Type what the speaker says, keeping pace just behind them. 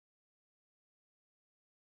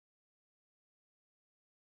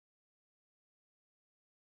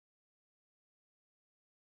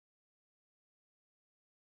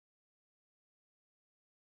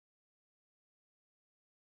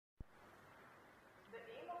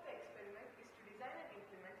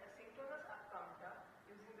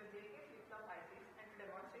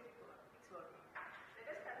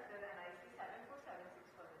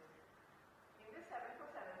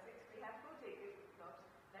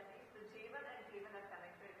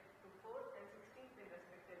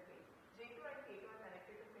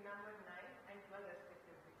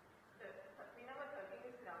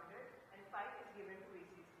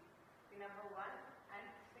pin number 1 and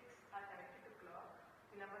 6 are connected to clock,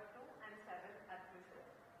 pin number 2 and 7 are preset,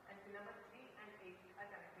 and pin number 3 and 8 are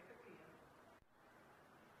connected to clear.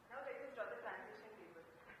 Now let us draw the transition table.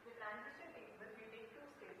 The transition table, we take two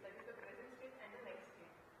states, that is the present state and the next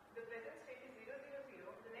state. The present state is 0, 0,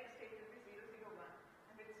 0, the next state will be 0, 0,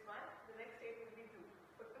 1. If it is 1, the next state will be 2.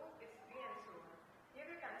 For 2, it's 3 and so on. Here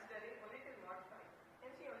we are considering only till mod 5.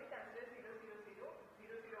 Hence we only consider 0, 0, 0,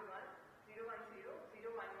 0, 0, 1, 0, 1, 0,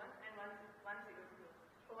 0, 1, 1 and 1, 1, 0, 0.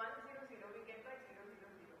 For 1, 0, 0, we get by 0, 0,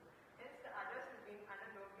 0. Hence the others will be under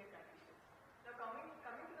load gate conditions. Now coming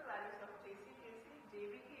to the values of JC, KC,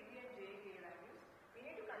 JB, KB and JK values, we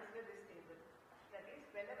need to consider this table. That is,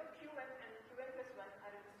 whenever Qn and Qn plus 1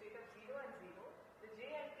 are in the state of 0 and 0, the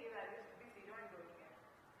J and K values will be 0 and don't care.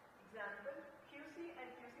 Example, QC and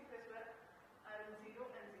QC plus 1 are in 0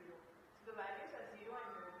 and 0. So the values are 0 and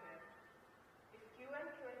don't care. If Q and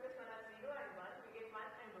Qn plus 1 are 0 and 1, we get 1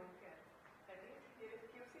 and don't care. That is, here if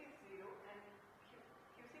QC is 0 and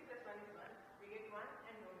QC plus 1 is 1, we get 1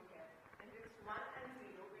 and don't care. And if it's 1 and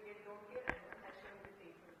 0, we get don't care and 1 as shown in the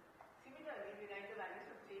table. Similarly, we write the values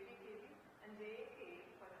of JB, KB and JK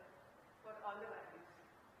for all the values.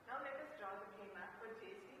 Now let us draw the K map for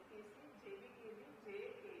JC, KC, JB, KB,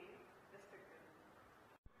 JK respectively.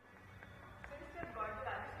 Since we have got the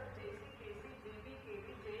values of JC, KC, JB, KB,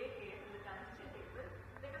 JK from the transition table,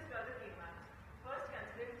 let us draw the K maps. First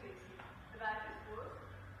consider JC. The values goes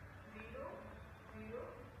 0, 0,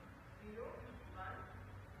 0, 1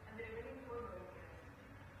 and the remaining 4 don't care.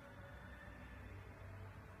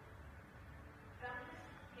 From this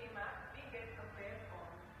K map, we get a pair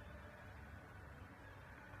form,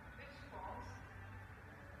 which forms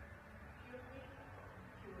QP,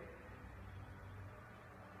 QA.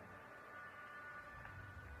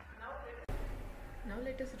 Now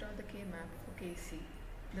let us draw the K map for KC.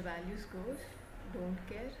 The values goes don't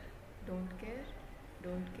care, don't care,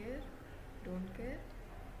 don't care, don't care,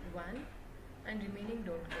 1 and remaining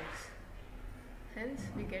don't cares. Hence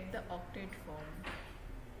we get the octet form.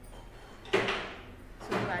 So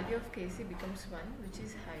the value of KC becomes 1, which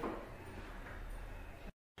is high.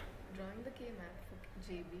 Drawing the K map for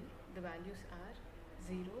JB, the values are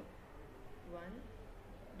 0, 1,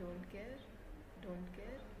 don't care,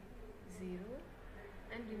 0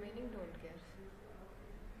 and remaining don't care.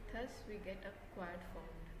 Thus we get a quad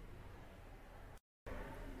formed.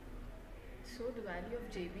 So the value of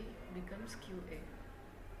JB becomes QA.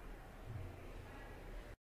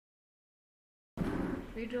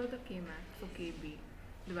 We draw the K map for KB.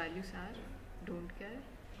 The values are don't care,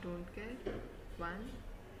 1,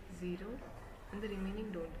 0 and the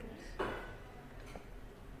remaining don't cares.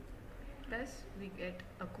 Thus we get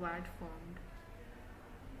a quad formed.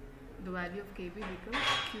 The value of KB becomes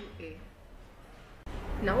QA.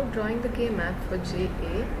 Now drawing the K map for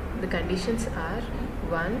JA, the conditions are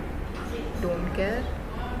 1, don't care,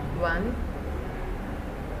 1,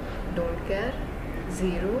 don't care,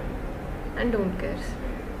 0 and don't cares.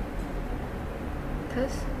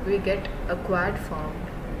 Thus we get a quad formed.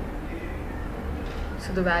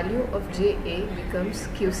 So the value of JA becomes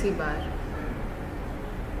QC bar.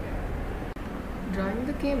 Drawing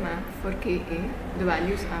the K map for KA, the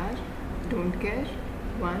values are don't care,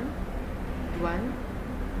 1, 1,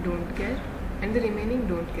 don't care and the remaining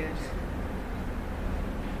don't cares.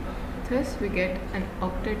 Thus we get an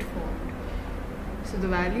octet formed. So the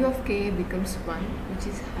value of KA becomes 1, which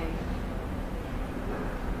is high.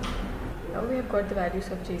 Now we have got the values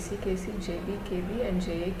of JC, KC, JB, KB and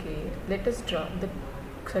JAK. Let us draw the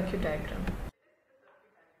circuit diagram.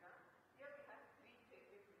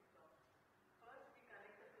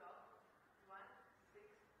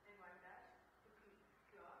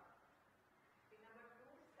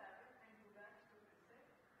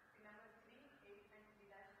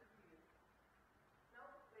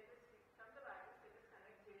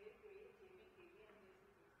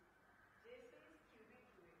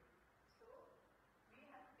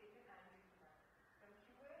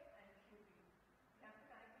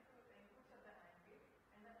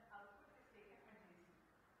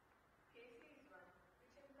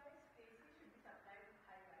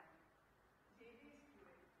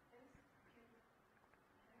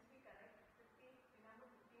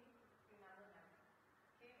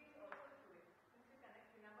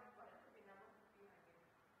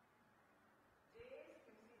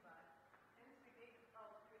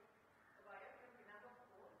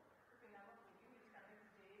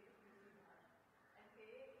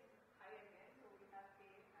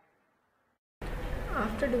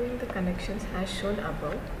 After doing the connections as shown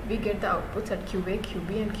above, we get the outputs at QA,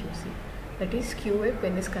 QB and QC. That is, QA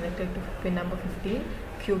pin is connected to pin number 15,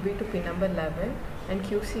 QB to pin number 11 and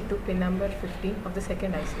QC to pin number 15 of the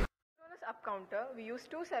second IC. Synchronous Upcounter, we use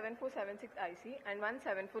two 7476 IC and one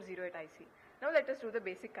 7408 IC. Now let us do the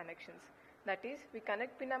basic connections. That is, we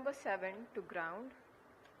connect pin number 7 to ground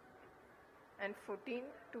and 14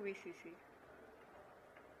 to VCC.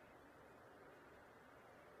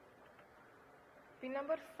 Pin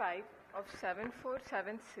number 5 of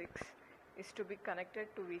 7476 is to be connected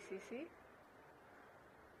to VCC.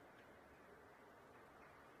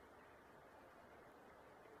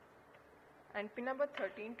 And pin number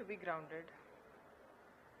 13 to be grounded.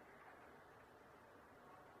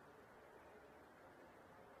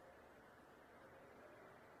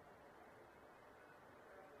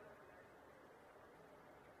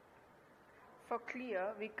 For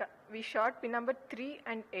clear, we short pin number 3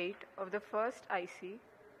 and 8 of the first IC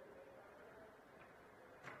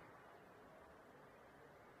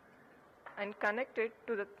and connect it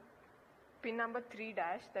to the pin number 3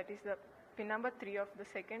 dash, that is the pin number 3 of the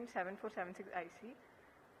second 7476 IC,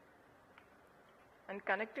 and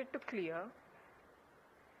connect it to clear,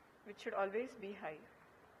 which should always be high.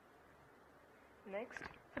 Next,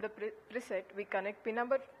 for the preset, we connect pin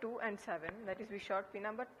number 2 and 7, that is we short pin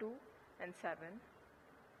number 2 and 7,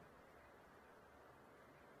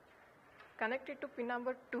 connect it to pin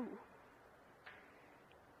number 2 of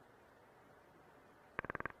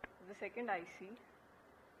the second IC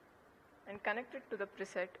and connect it to the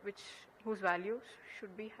preset whose values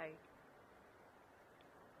should be high.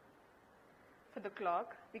 For the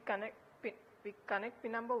clock, we connect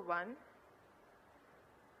pin number 1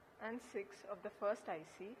 and 6 of the first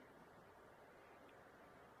IC,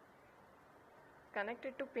 connect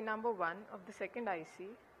it to pin number 1 of the second IC,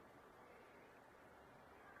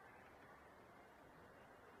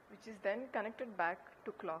 which is then connected back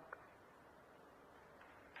to clock.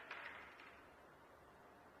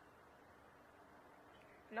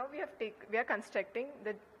 Now we are constructing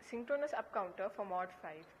the synchronous upcounter for mod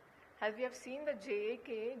 5. As we have seen the JA,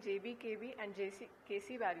 KA, JB, KB and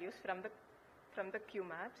KC values from the Q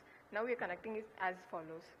maps, now we are connecting it as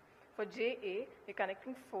follows. For JA, we are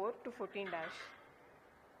connecting 4 to 14 dash,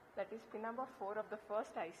 that is pin number 4 of the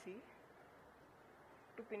first IC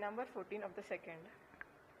to pin number 14 of the second.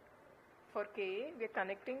 For KA, we are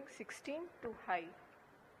connecting 16 to high.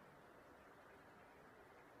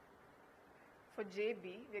 For JB,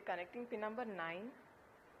 we are connecting pin number 9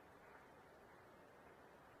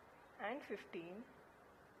 and 15,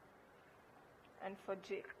 and for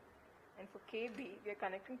KB, we are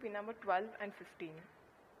connecting pin number 12 and 15.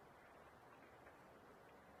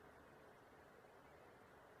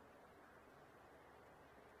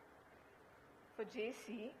 For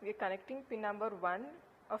JC, we are connecting pin number 1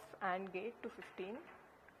 of AND gate to 15.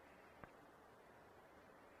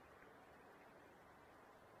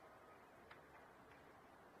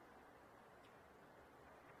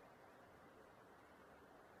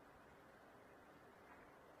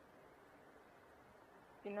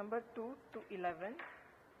 Pin number 2 to 11.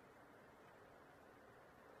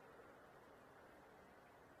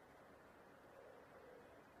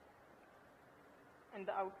 And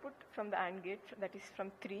the output from the AND gate, that is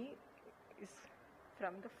from 3, is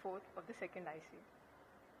from the 4th of the second IC.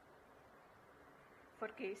 For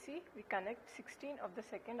KC, we connect 16 of the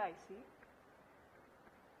second IC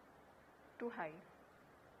to high.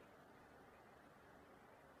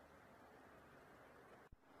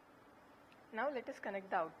 Now let us connect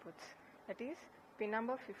the outputs, that is pin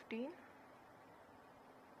number 15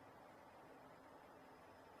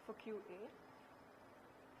 for QA,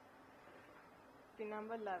 pin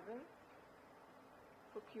number 11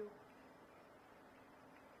 for QB,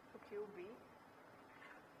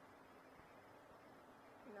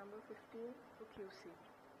 pin number 15 for QC.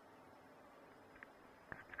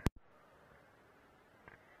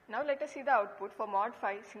 Now let us see the output for mod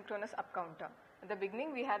 5 synchronous upcounter. At the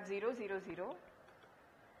beginning we have 0, 0, 0,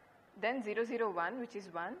 then 0, 0, 1 which is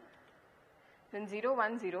 1, then 0,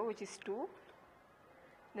 1, 0 which is 2,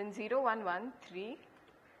 then 0, 1, 1, 3,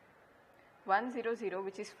 1, 0, 0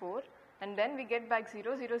 which is 4, and then we get back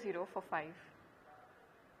 0, 0, 0 for 5.